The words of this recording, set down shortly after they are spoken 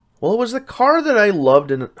Well, it was the car that I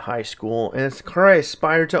loved in high school, and it's the car I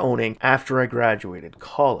aspired to owning after I graduated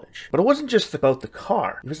college. But it wasn't just about the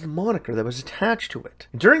car, it was the moniker that was attached to it.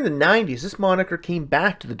 And during the 90s, this moniker came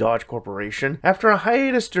back to the Dodge Corporation after a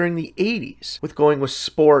hiatus during the 80s, with going with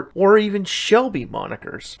Sport or even Shelby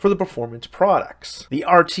monikers for the performance products. The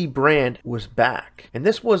RT brand was back, and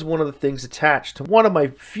this was one of the things attached to one of my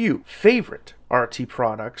few favorite RT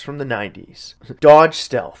products from the 90s. Dodge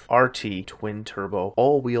Stealth RT Twin Turbo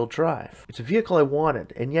All-Wheel Drive. It's a vehicle I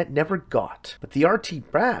wanted and yet never got. But the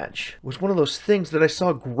RT badge was one of those things that I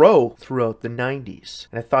saw grow throughout the 90s.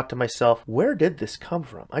 And I thought to myself, where did this come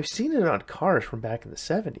from? I've seen it on cars from back in the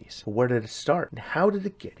 70s. But where did it start? And how did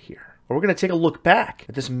it get here? Well, we're going to take a look back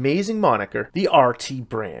at this amazing moniker, the RT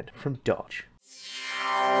brand from Dodge.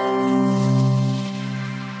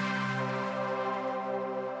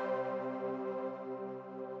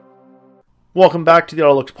 Welcome back to the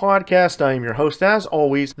Autolux Podcast. I am your host, as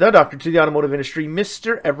always, the doctor to the automotive industry,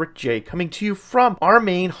 Mr. Everett J, coming to you from our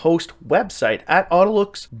main host website at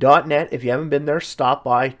Autolux.net. If you haven't been there, stop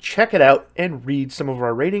by, check it out, and read some of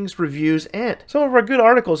our ratings, reviews, and some of our good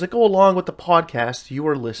articles that go along with the podcast you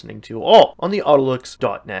are listening to, all on the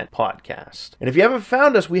Autolux.net podcast. And if you haven't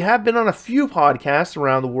found us, we have been on a few podcasts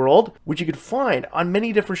around the world, which you can find on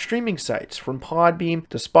many different streaming sites, from Podbean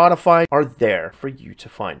to Spotify, are there for you to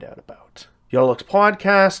find out about. The Autolux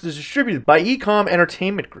Podcast is distributed by Ecom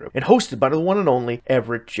Entertainment Group and hosted by the one and only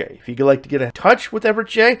Everett J. If you'd like to get in touch with Everett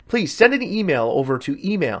J, please send an email over to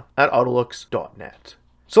email@autolux.net.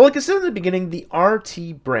 So like I said in the beginning, the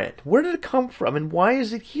RT brand, where did it come from and why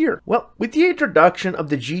is it here? Well, with the introduction of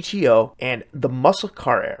the GTO and the muscle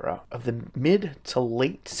car era of the mid to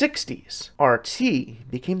late 60s, RT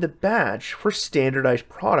became the badge for standardized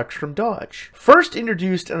products from Dodge. First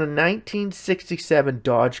introduced in the 1967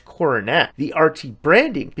 Dodge Coronet, the RT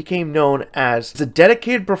branding became known as the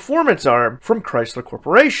dedicated performance arm from Chrysler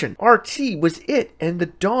Corporation. RT was it, and the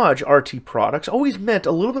Dodge RT products always meant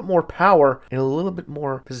a little bit more power and a little bit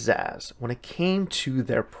more pizzazz when it came to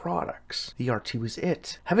their products. The RT was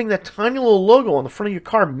it. Having that tiny little logo on the front of your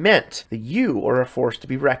car meant that you are a force to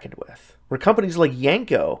be reckoned with. Where companies like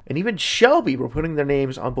Yenko and even Shelby were putting their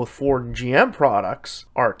names on both Ford and GM products,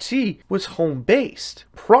 RT was home-based.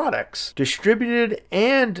 Products distributed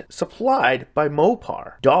and supplied by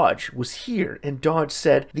Mopar. Dodge was here, and Dodge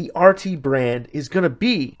said the RT brand is going to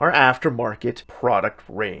be our aftermarket product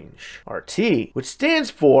range. RT, which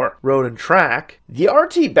stands for Road and Track, the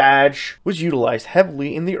RT badge was utilized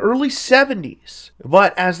heavily in the early 70s.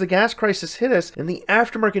 But as the gas crisis hit us and the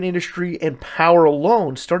aftermarket industry and power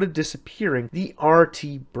alone started disappearing, the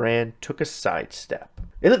RT brand took a sidestep.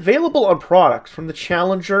 It's available on products from the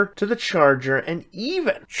Challenger to the Charger and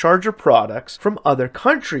even Charger products from other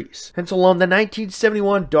countries. Hence alone the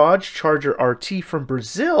 1971 Dodge Charger RT from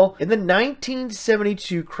Brazil and the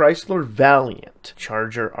 1972 Chrysler Valiant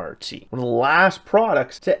Charger RT. One of the last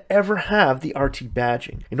products to ever have the RT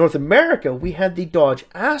badging. In North America, we had the Dodge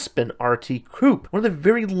Aspen RT Coupe, one of the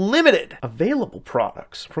very limited available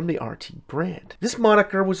products from the RT brand. This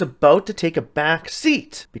moniker was about to take a back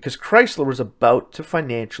seat because Chrysler was about to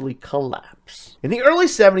financially collapse. In the early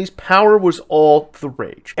 70s, power was all the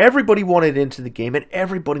rage. Everybody wanted into the game and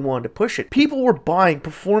everybody wanted to push it. People were buying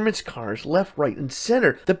performance cars left, right, and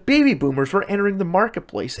center. The baby boomers were entering the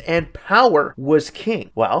marketplace and power was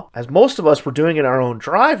king. Well, as most of us were doing in our own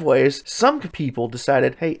driveways, some people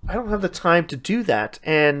decided, hey, I don't have the time to do that,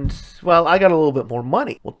 and, well, I got a little bit more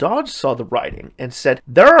money. Well, Dodge saw the writing and said,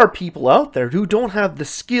 there are people out there who don't have the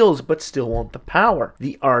skills but still want the power.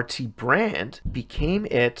 The RT brand became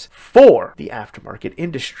it for the aftermarket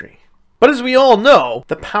industry. But as we all know,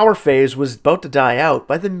 the power phase was about to die out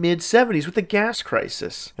by the mid-70s with the gas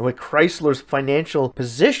crisis. And with Chrysler's financial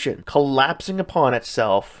position collapsing upon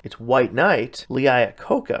itself, its white knight, Lee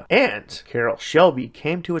Iacocca, and Carroll Shelby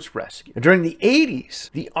came to its rescue. And during the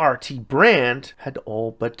 80s, the RT brand had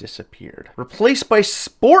all but disappeared, replaced by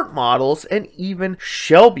sport models and even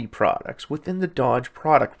Shelby products within the Dodge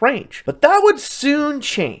product range. But that would soon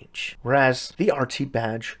change, whereas the RT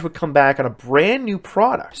badge would come back on a brand new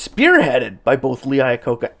product, spearheaded by both Lee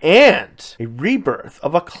Iacocca and a rebirth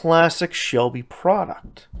of a classic Shelby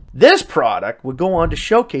product. This product would go on to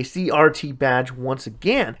showcase the RT badge once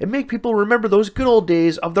again and make people remember those good old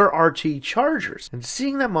days of their RT Chargers. And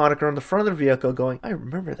seeing that moniker on the front of the vehicle going, I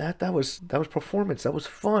remember that. That was performance. That was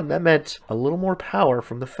fun. That meant a little more power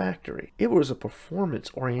from the factory. It was a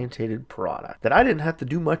performance-oriented product that I didn't have to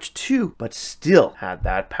do much to, but still had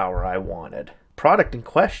that power I wanted. Product in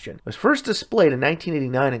question was first displayed in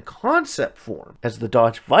 1989 in concept form as the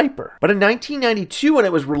Dodge Viper. But in 1992, when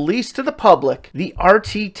it was released to the public, the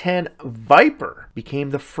RT10 Viper became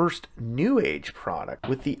the first new age product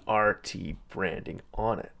with the RT branding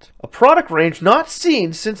on it. A product range not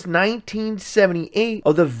seen since 1978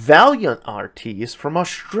 of the Valiant RTs from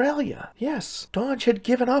Australia. Yes, Dodge had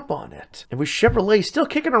given up on it, and with Chevrolet still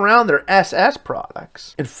kicking around their SS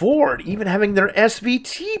products, and Ford even having their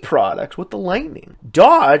SVT products with the Lightning,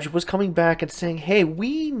 Dodge was coming back and saying, hey,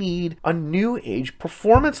 we need a new age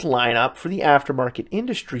performance lineup for the aftermarket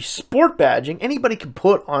industry. Sport badging, anybody can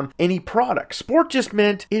put on any product. Sport just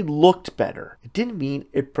meant it looked better. It didn't mean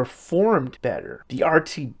it performed better. The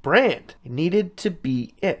RT brand needed to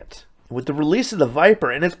be it. With the release of the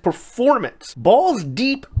Viper and its performance, balls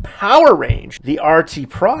deep power range, the RT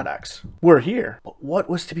products were here. But what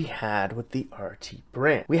was to be had with the RT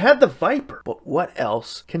brand? We had the Viper, but what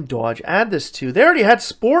else can Dodge add this to? They already had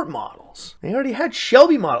sport models. They already had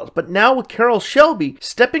Shelby models, but now with Carroll Shelby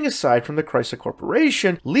stepping aside from the Chrysler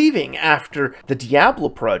Corporation, leaving after the Diablo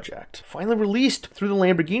project, finally released through the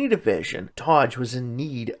Lamborghini division, Dodge was in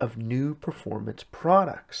need of new performance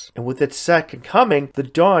products. And with its second coming, the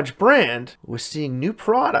Dodge brand was seeing new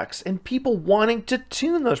products and people wanting to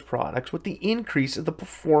tune those products with the increase of the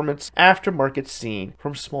performance aftermarket scene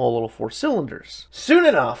from small little four cylinders. Soon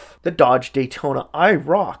enough, the Dodge Daytona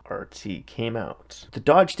IROC RT came out. The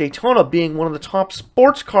Dodge Daytona being one of the top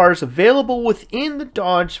sports cars available within the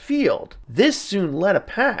Dodge field. This soon led a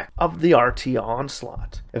pack of the RT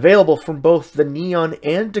onslaught, available from both the Neon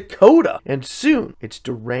and Dakota, and soon its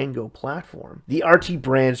Durango platform. The RT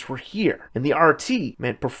brands were here, and the RT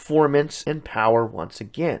meant performance and power once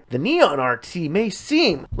again. The Neon RT may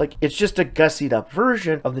seem like it's just a gussied up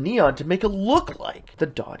version of the Neon to make it look like the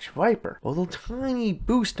Dodge Viper. Although tiny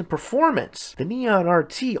boost in performance, the Neon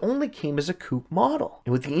RT only came as a coupe model,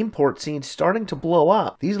 and with the import scene starting to blow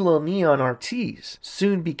up, these little Neon RTs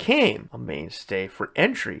soon became a mainstay for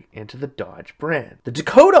entry into the Dodge brand. The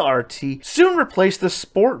Dakota RT soon replaced the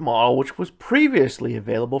sport model which was previously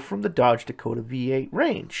available from the Dodge Dakota V8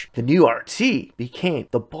 range. The new RT became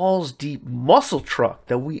the balls deep muscle truck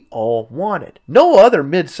that we all wanted. No other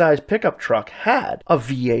mid-size pickup truck had a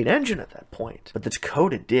V8 engine at that point, but the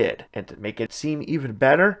Dakota did, and to make it seem even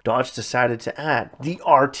better, Dodge decided to add the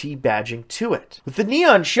RT badging to it. With the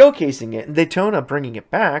Neon showcasing it and Daytona bringing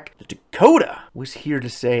it back, the Dakota was here to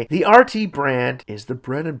say the RT brand is the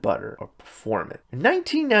bread and butter of performance. In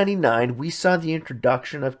 1999, we saw the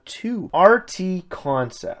introduction of two RT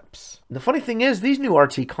concepts. And the funny thing is, these new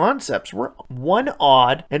RT concepts were one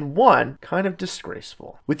odd and one kind of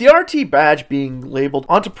disgraceful. With the RT badge being labeled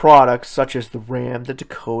onto products such as the Ram, the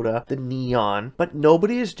Dakota, the Neon, but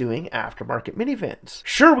nobody is doing aftermarket minivans.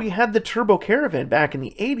 Sure, we had the Turbo Caravan back in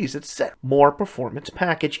the 80s that set more performance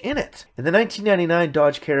package in it. And the 1999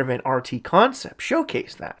 Dodge Caravan RT concept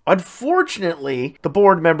showcased that. Unfortunately, the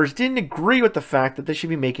board members didn't agree with the fact that they should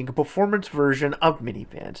be making a performance version of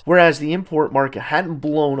minivans, whereas the import market hadn't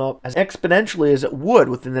blown up as exponentially as it would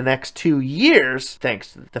within the next 2 years,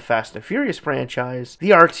 thanks to the Fast and Furious franchise.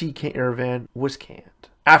 The RT Caravan was canned.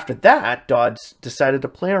 After that, Dodge decided to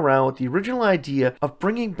play around with the original idea of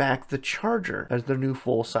bringing back the Charger as their new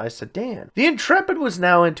full-size sedan. The Intrepid was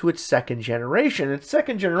now into its second generation. Its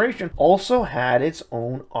second generation also had its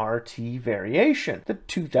own RT variation, the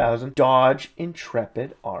 2000 Dodge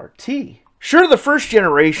Intrepid RT. Sure, the first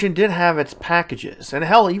generation did have its packages, and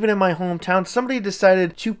hell, even in my hometown, somebody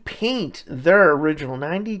decided to paint their original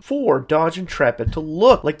 94 Dodge Intrepid to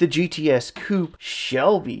look like the GTS Coupe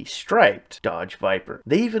Shelby striped Dodge Viper.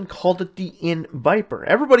 They even called it the In Viper.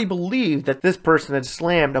 Everybody believed that this person had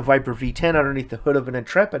slammed a Viper V10 underneath the hood of an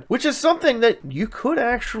Intrepid, which is something that you could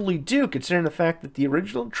actually do, considering the fact that the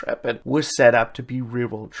original Intrepid was set up to be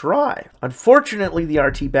rear-wheel drive. Unfortunately, the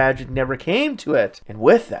RT badge never came to it, and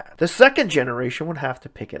with that, the second generation would have to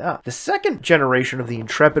pick it up. The second generation of the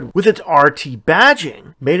Intrepid, with its RT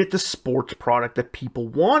badging, made it the sports product that people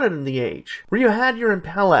wanted in the age. Where you had your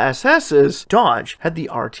Impala SS's, Dodge had the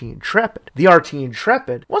RT Intrepid. The RT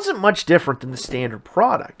Intrepid wasn't much different than the standard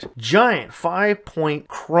product. Giant 5-point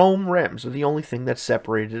chrome rims are the only thing that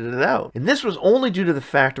separated it out. And this was only due to the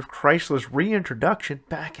fact of Chrysler's reintroduction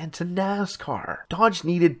back into NASCAR. Dodge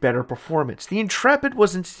needed better performance. The Intrepid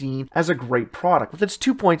wasn't seen as a great product. With its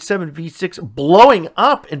 2.7 V6 blowing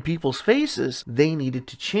up in people's faces, they needed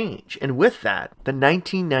to change. And with that, the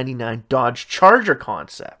 1999 Dodge Charger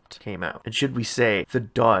concept concept came out. And should we say the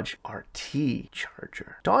Dodge RT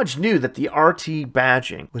Charger? Dodge knew that the RT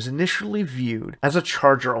badging was initially viewed as a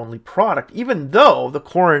Charger-only product, even though the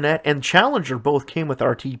Coronet and Challenger both came with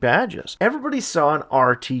RT badges. Everybody saw an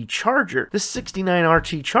RT Charger. The 69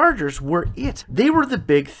 RT Chargers were it. They were the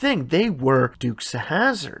big thing. They were Dukes of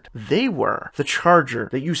Hazzard. They were the Charger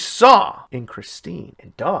that you saw in Christine.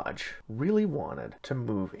 And Dodge really wanted to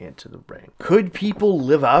move into the ring. Could people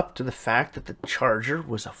live up to the fact that the Charger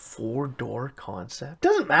was a 4-door concept?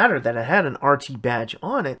 Doesn't matter that it had an RT badge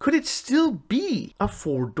on it. Could it still be a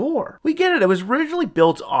 4-door? We get it. It was originally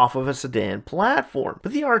built off of a sedan platform,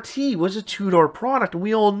 but the RT was a 2-door product, and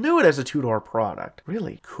we all knew it as a 2-door product.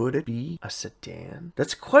 Really, could it be a sedan?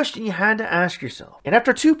 That's a question you had to ask yourself. And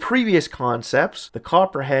after 2 previous concepts, the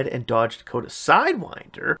Copperhead and Dodge Dakota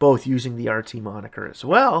Sidewinder, both using the RT moniker as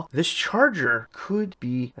well, this Charger could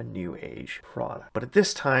be a new age product. But at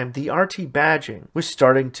this time, the RT badging was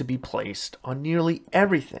starting to be placed on nearly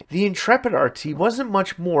everything. The Intrepid RT wasn't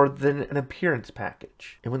much more than an appearance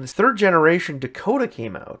package. And when the 3rd generation Dakota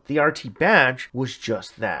came out, the RT badge was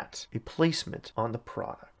just that, a placement on the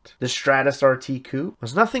product. The Stratus RT Coupe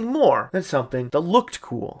was nothing more than something that looked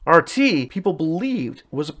cool. RT, people believed,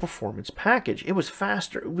 was a performance package. It was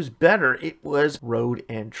faster, it was better, it was road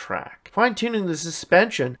and track. Fine-tuning the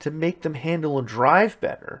suspension to make them handle and drive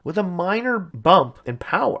better, with a minor bump in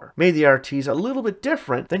power, made the RTs a little bit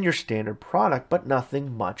different than your standard product, but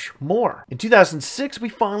nothing much more. In 2006, we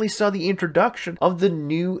finally saw the introduction of the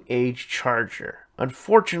new age Charger.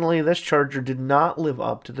 Unfortunately, this Charger did not live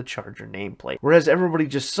up to the Charger nameplate, whereas everybody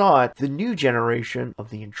just saw it, the new generation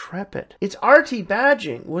of the Intrepid. Its RT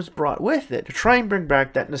badging was brought with it to try and bring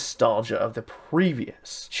back that nostalgia of the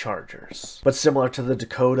previous Chargers. But similar to the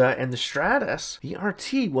Dakota and the Stratus, the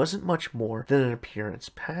RT wasn't much more than an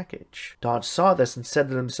appearance package. Dodge saw this and said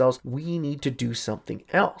to themselves, we need to do something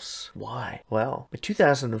else. Why? Well, in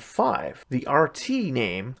 2005, the RT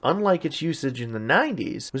name, unlike its usage in the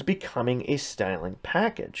 90s, was becoming a styling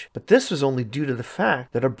package. But this was only due to the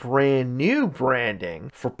fact that a brand new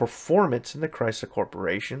branding for performance in the Chrysler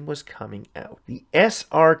Corporation was coming out. The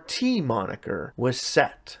SRT moniker was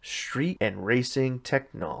set, Street and Racing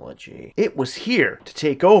Technology. It was here to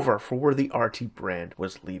take over for where the RT brand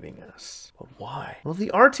was leaving us. But why? Well,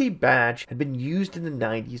 the RT badge had been used in the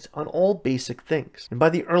 90s on all basic things, and by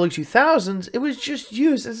the early 2000s, it was just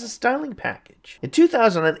used as a styling package. In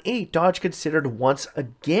 2008, Dodge considered once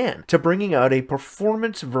again to bringing out a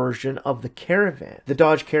performance version of the Caravan. The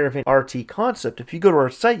Dodge Caravan RT concept, if you go to our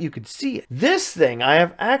site, you can see it. This thing I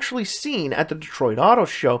have actually seen at the Detroit Auto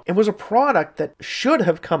Show and was a product that should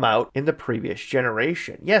have come out in the previous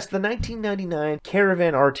generation. Yes, the 1999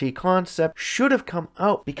 Caravan RT concept should have come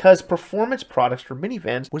out because performance products for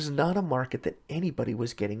minivans was not a market that anybody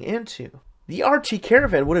was getting into. The RT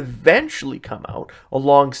Caravan would eventually come out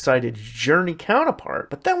alongside its Journey counterpart,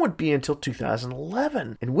 but that would be until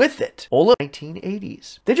 2011. And with it, all of the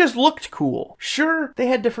 1980s. They just looked cool. Sure, they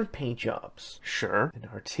had different paint jobs. Sure, an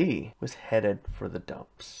RT was headed for the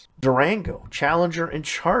dumps. Durango, Challenger, and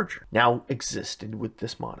Charger now existed with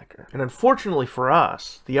this moniker. And unfortunately for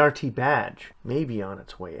us, the RT badge may be on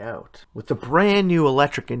its way out. With the brand new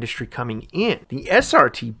electric industry coming in, the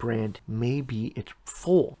SRT brand may be its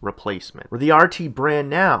full replacement, where the RT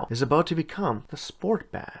brand now is about to become the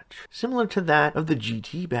Sport badge, similar to that of the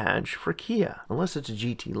GT badge for Kia, unless it's a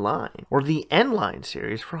GT line, or the N line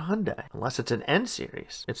series for Hyundai, unless it's an N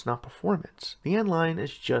series. It's not performance. The N line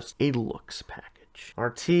is just a looks package.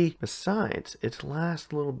 RT, besides its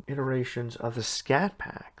last little iterations of the Scat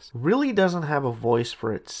Packs, really doesn't have a voice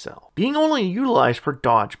for itself. Being only utilized for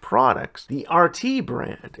Dodge products, the RT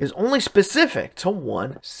brand is only specific to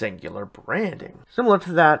one singular branding, similar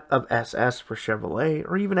to that of SS for Chevrolet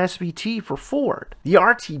or even SVT for Ford. The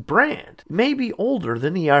RT brand may be older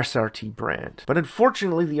than the SRT brand, but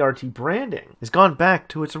unfortunately the RT branding has gone back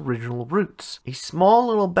to its original roots. A small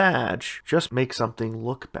little badge just makes something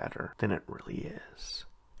look better than it really is.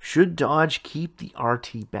 Should Dodge keep the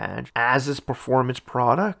RT badge as its performance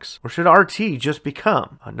products? Or should RT just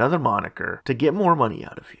become another moniker to get more money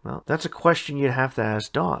out of you? Well, that's a question you'd have to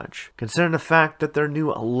ask Dodge, considering the fact that their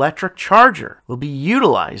new electric Charger will be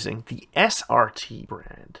utilizing the SRT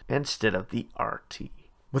brand instead of the RT.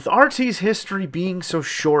 With RT's history being so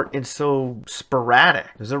short and so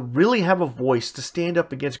sporadic, does it really have a voice to stand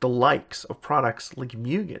up against the likes of products like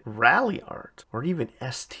Mugen, Rally Art, or even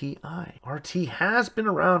STI? RT has been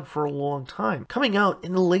around for a long time, coming out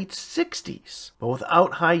in the late 60s, but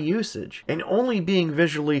without high usage, and only being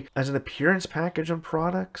visually as an appearance package on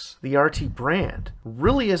products, the RT brand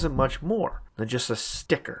really isn't much more than just a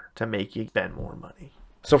sticker to make you spend more money.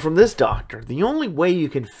 So from this doctor, the only way you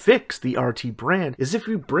can fix the RT brand is if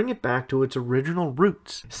you bring it back to its original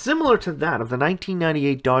roots, similar to that of the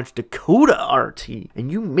 1998 Dodge Dakota RT,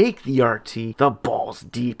 and you make the RT the balls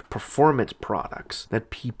deep performance products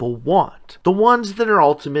that people want, the ones that are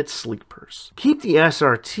ultimate sleepers. Keep the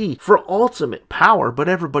SRT for ultimate power, but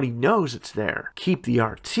everybody knows it's there. Keep the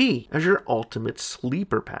RT as your ultimate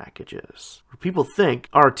sleeper packages. People think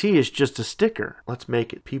RT is just a sticker. Let's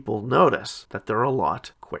make it people notice that they're a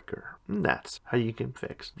lot quicker. And that's how you can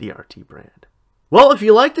fix the RT brand. Well, if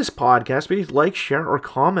you like this podcast, please like, share, or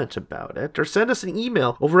comment about it, or send us an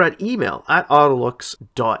email over at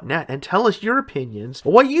email@autolux.net and tell us your opinions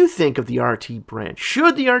on what you think of the RT brand.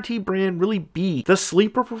 Should the RT brand really be the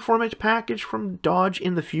sleeper performance package from Dodge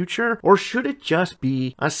in the future, or should it just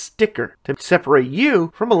be a sticker to separate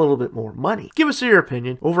you from a little bit more money? Give us your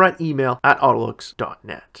opinion over at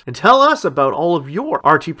email@autolux.net and tell us about all of your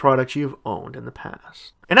RT products you've owned in the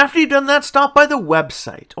past. And after you've done that, stop by the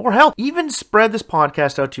website, or hell, even spread this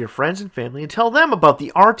podcast out to your friends and family and tell them about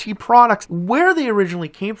the RT products, where they originally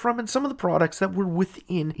came from, and some of the products that were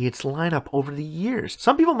within its lineup over the years.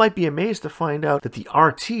 Some people might be amazed to find out that the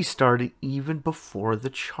RT started even before the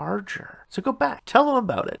Charger. So go back, tell them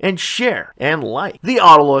about it, and share and like the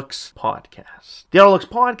Autolux Podcast. The Autolux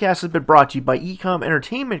Podcast has been brought to you by Ecom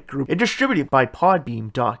Entertainment Group and distributed by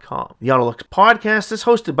Podbeam.com. The Autolux Podcast is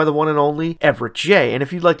hosted by the one and only Everett J. And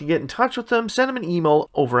if you'd like to get in touch with them, send them an email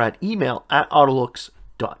over at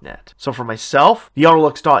email@autolux.net. So for myself, the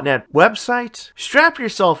Autolux.net website, strap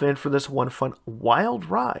yourself in for this one fun, wild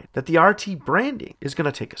ride that the RT branding is going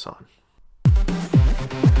to take us on.